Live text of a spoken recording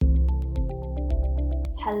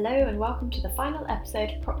Hello and welcome to the final episode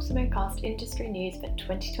of Proximocast Industry News for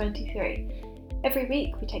 2023. Every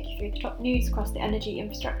week we take you through the top news across the energy,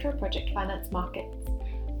 infrastructure and project finance markets.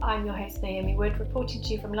 I'm your host Naomi Wood, reporting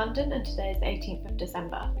to you from London, and today is the 18th of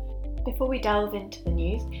December. Before we delve into the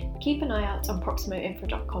news, keep an eye out on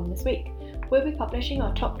proximoinfra.com this week. We'll be publishing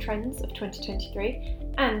our top trends of 2023,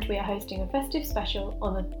 and we are hosting a festive special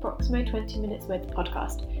on the Proximo 20 Minutes With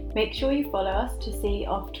podcast. Make sure you follow us to see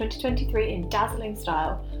off 2023 in dazzling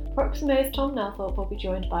style. Proximo's Tom Nelthorpe will be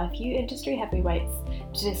joined by a few industry heavyweights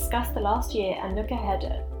to discuss the last year and look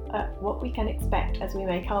ahead at what we can expect as we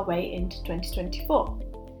make our way into 2024.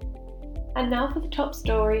 And now for the top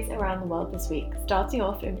stories around the world this week, starting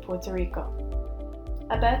off in Puerto Rico.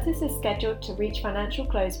 Abertis is scheduled to reach financial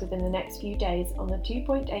close within the next few days on the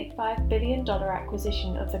 $2.85 billion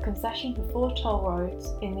acquisition of the concession for 4 toll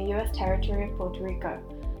roads in the US territory of Puerto Rico.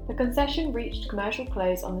 The concession reached commercial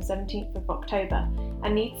close on the 17th of October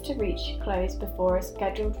and needs to reach close before a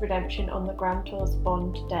scheduled redemption on the grantor's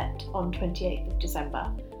bond debt on 28th of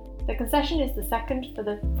December. The concession is the second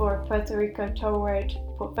for a Puerto Rico toll road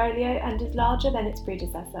portfolio and is larger than its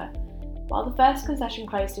predecessor. While the first concession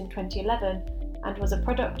closed in 2011 and was a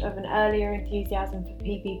product of an earlier enthusiasm for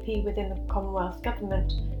PPP within the Commonwealth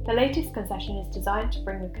government, the latest concession is designed to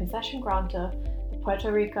bring the concession grantor, the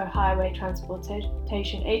Puerto Rico Highway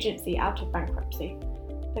Transportation Agency, out of bankruptcy.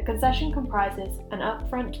 The concession comprises an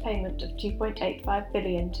upfront payment of $2.85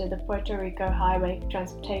 billion to the Puerto Rico Highway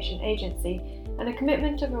Transportation Agency and a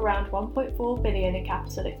commitment of around $1.4 billion in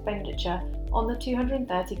capital expenditure on the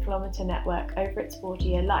 230-kilometre network over its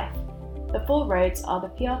 40-year life. The 4 roads are the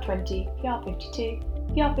PR20,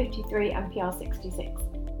 PR52, PR53 and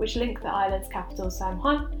PR66, which link the island's capital San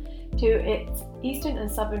Juan to its eastern and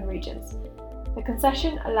southern regions. The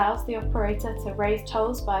concession allows the operator to raise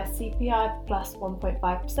tolls by CPI plus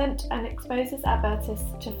 1.5% and exposes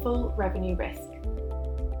Abertis to full revenue risk.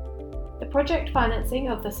 The project financing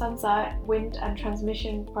of the Sunzai Wind and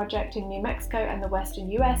Transmission project in New Mexico and the western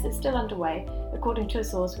US is still underway, according to a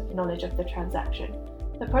source with knowledge of the transaction.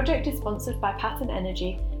 The project is sponsored by Pattern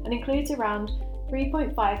Energy and includes around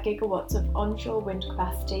 3.5 gigawatts of onshore wind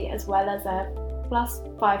capacity, as well as a plus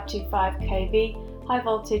 525 kV high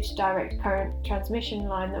voltage direct current transmission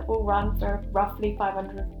line that will run for roughly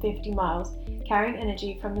 550 miles, carrying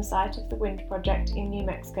energy from the site of the wind project in New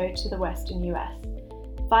Mexico to the western US.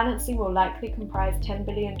 Financing will likely comprise $10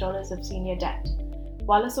 billion of senior debt.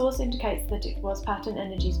 While a source indicates that it was Pattern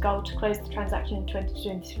Energy's goal to close the transaction in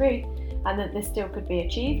 2023 and that this deal could be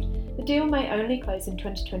achieved, the deal may only close in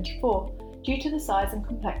 2024 due to the size and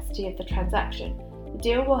complexity of the transaction. The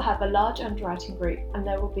deal will have a large underwriting group and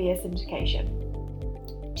there will be a syndication.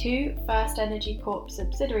 2 First Energy Corp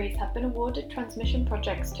subsidiaries have been awarded transmission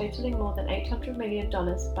projects totaling more than $800 million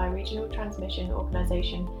by Regional Transmission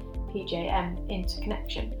Organization PJM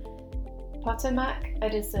Interconnection. Potomac,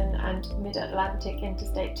 Edison and Mid-Atlantic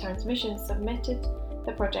Interstate Transmission submitted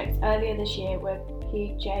the projects earlier this year, where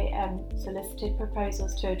PJM solicited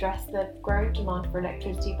proposals to address the growing demand for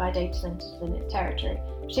electricity by data centers in its territory,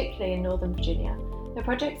 particularly in Northern Virginia. The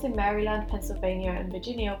projects in Maryland, Pennsylvania and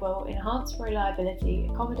Virginia will enhance reliability,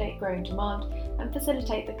 accommodate growing demand and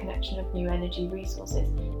facilitate the connection of new energy resources,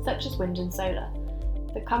 such as wind and solar.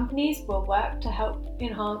 The companies will work to help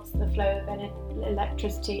enhance the flow of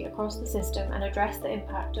electricity across the system and address the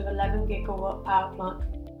impact of 11 gigawatt power plant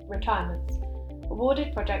retirements.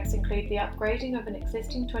 Awarded projects include the upgrading of an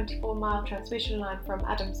existing 24-mile transmission line from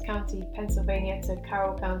Adams County, Pennsylvania to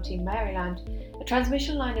Carroll County, Maryland, a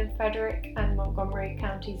transmission line in Frederick and Montgomery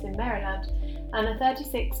counties in Maryland, and a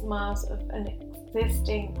 36 miles of an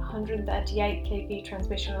existing 138 kV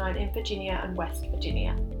transmission line in Virginia and West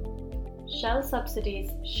Virginia. Shell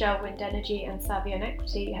Subsidies, Shell Wind Energy and Savion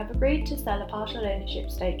Equity have agreed to sell a partial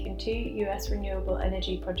ownership stake in 2 US renewable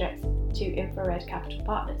energy projects to Infrared Capital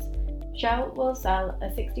Partners. Shell will sell a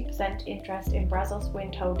 60% interest in Brazos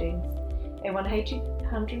Wind Holdings, a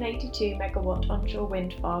 182 megawatt onshore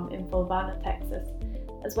wind farm in Fulvana, Texas,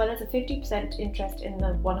 as well as a 50% interest in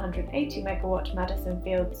the 180 megawatt Madison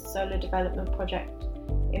Fields solar development project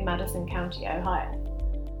in Madison County, Ohio.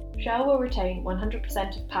 Shell will retain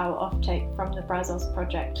 100% of power offtake from the Brazos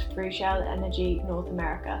project through Shell Energy North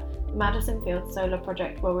America. The Madison Fields solar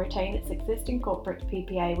project will retain its existing corporate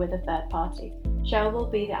PPA with a third party. Shell will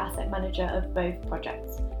be the asset manager of both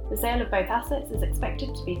projects. The sale of both assets is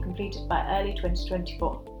expected to be completed by early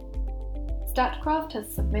 2024. Statkraft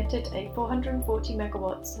has submitted a 440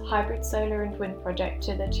 megawatts hybrid solar and wind project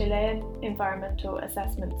to the Chilean Environmental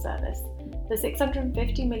Assessment Service. The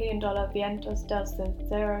 $650 million Vientos del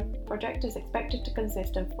Cero project is expected to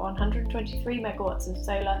consist of 123 megawatts of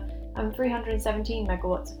solar, and 317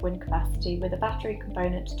 megawatts of wind capacity with a battery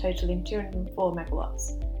component totaling 204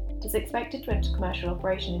 megawatts. It is expected to enter commercial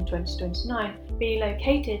operation in 2029, be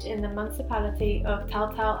located in the municipality of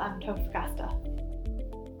Taltal and Antofagasta.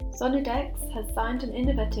 Sonidex has signed an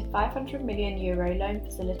innovative €500 million loan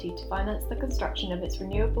facility to finance the construction of its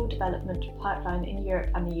renewable development pipeline in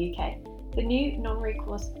Europe and the UK. The new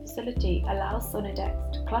non-recourse facility allows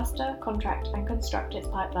Sonidex to cluster, contract and construct its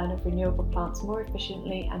pipeline of renewable plants more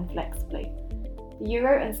efficiently and flexibly. The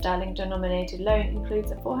euro and sterling denominated loan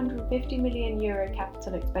includes a €450 million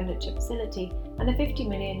capital expenditure facility and a €50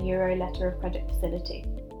 million letter of credit facility.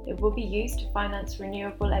 It will be used to finance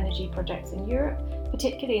renewable energy projects in Europe,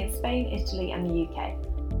 particularly in Spain, Italy and the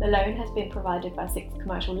UK. The loan has been provided by 6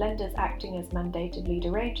 commercial lenders acting as mandated lead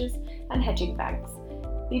arrangers and hedging banks: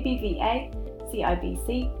 BBVA,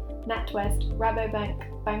 CIBC, NatWest,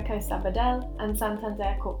 Rabobank, Banco Sabadell and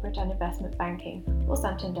Santander Corporate and Investment Banking, or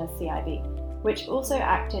Santander CIB, which also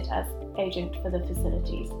acted as agent for the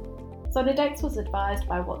facilities. Sonidex was advised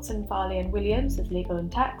by Watson, Farley & Williams as legal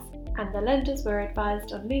and tax, and the lenders were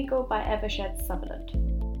advised on legal by Evershed Sutherland.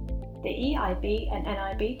 The EIB and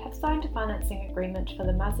NIB have signed a financing agreement for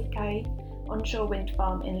the Mažeikiai onshore wind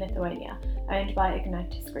farm in Lithuania, owned by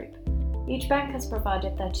Ignitis Group. Each bank has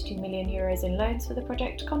provided €32 million in loans for the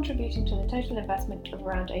project, contributing to the total investment of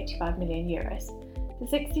around €85 million. The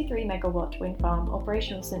 63-megawatt wind farm,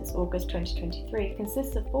 operational since August 2023,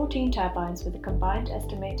 consists of 14 turbines with a combined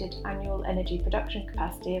estimated annual energy production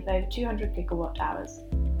capacity of over 200 gigawatt-hours.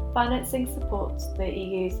 Financing supports the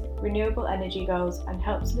EU's renewable energy goals and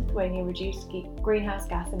helps Lithuania reduce greenhouse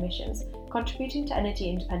gas emissions, contributing to energy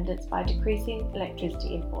independence by decreasing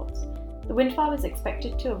electricity imports. The wind farm is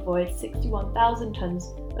expected to avoid 61,000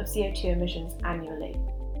 tonnes of CO2 emissions annually.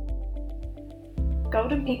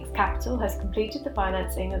 Golden Peaks Capital has completed the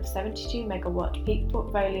financing of 72-megawatt peak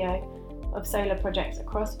portfolio of solar projects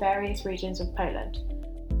across various regions of Poland.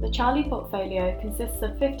 The Charlie portfolio consists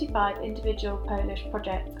of 55 individual Polish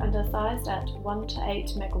projects and are sized at 1 to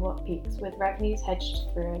 8 megawatt peaks, with revenues hedged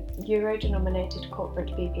through a euro-denominated corporate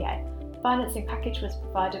PPA. The financing package was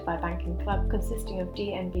provided by Banking Club, consisting of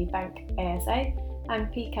DNB Bank ASA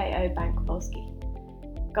and PKO Bank Polski.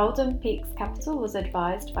 Golden Peaks Capital was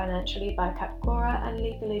advised financially by Capcora and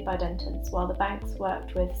legally by Dentons, while the banks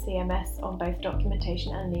worked with CMS on both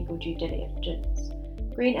documentation and legal due diligence.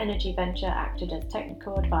 Green Energy Venture acted as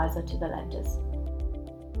technical advisor to the lenders.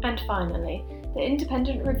 And finally, the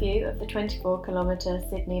independent review of the 24-kilometre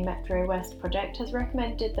Sydney Metro West project has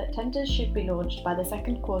recommended that tenders should be launched by the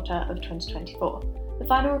second quarter of 2024. The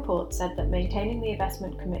final report said that maintaining the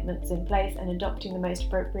investment commitments in place and adopting the most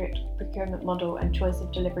appropriate procurement model and choice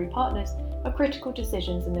of delivery partners are critical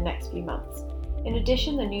decisions in the next few months. In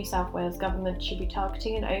addition, the New South Wales Government should be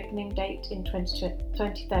targeting an opening date in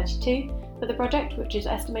 2032 for the project, which is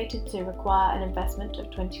estimated to require an investment of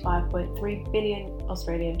 $25.3 billion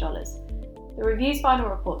Australian dollars. The review's final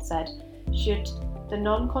report said, should the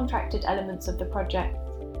non-contracted elements of the project,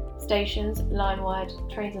 stations, line-wide,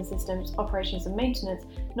 trains and systems, operations and maintenance,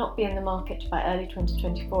 not be in the market by early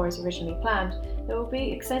 2024 as originally planned, there will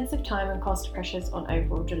be extensive time and cost pressures on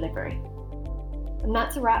overall delivery. And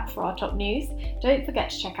that's a wrap for our top news. Don't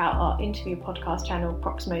forget to check out our interview podcast channel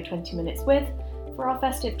Proximo 20 Minutes With for our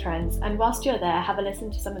festive trends, and whilst you're there, have a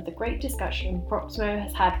listen to some of the great discussion Proximo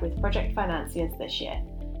has had with project financiers this year.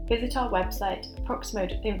 Visit our website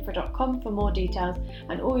proximoinfra.com for more details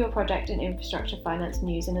and all your project and infrastructure finance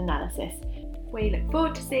news and analysis. We look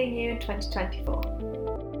forward to seeing you in 2024.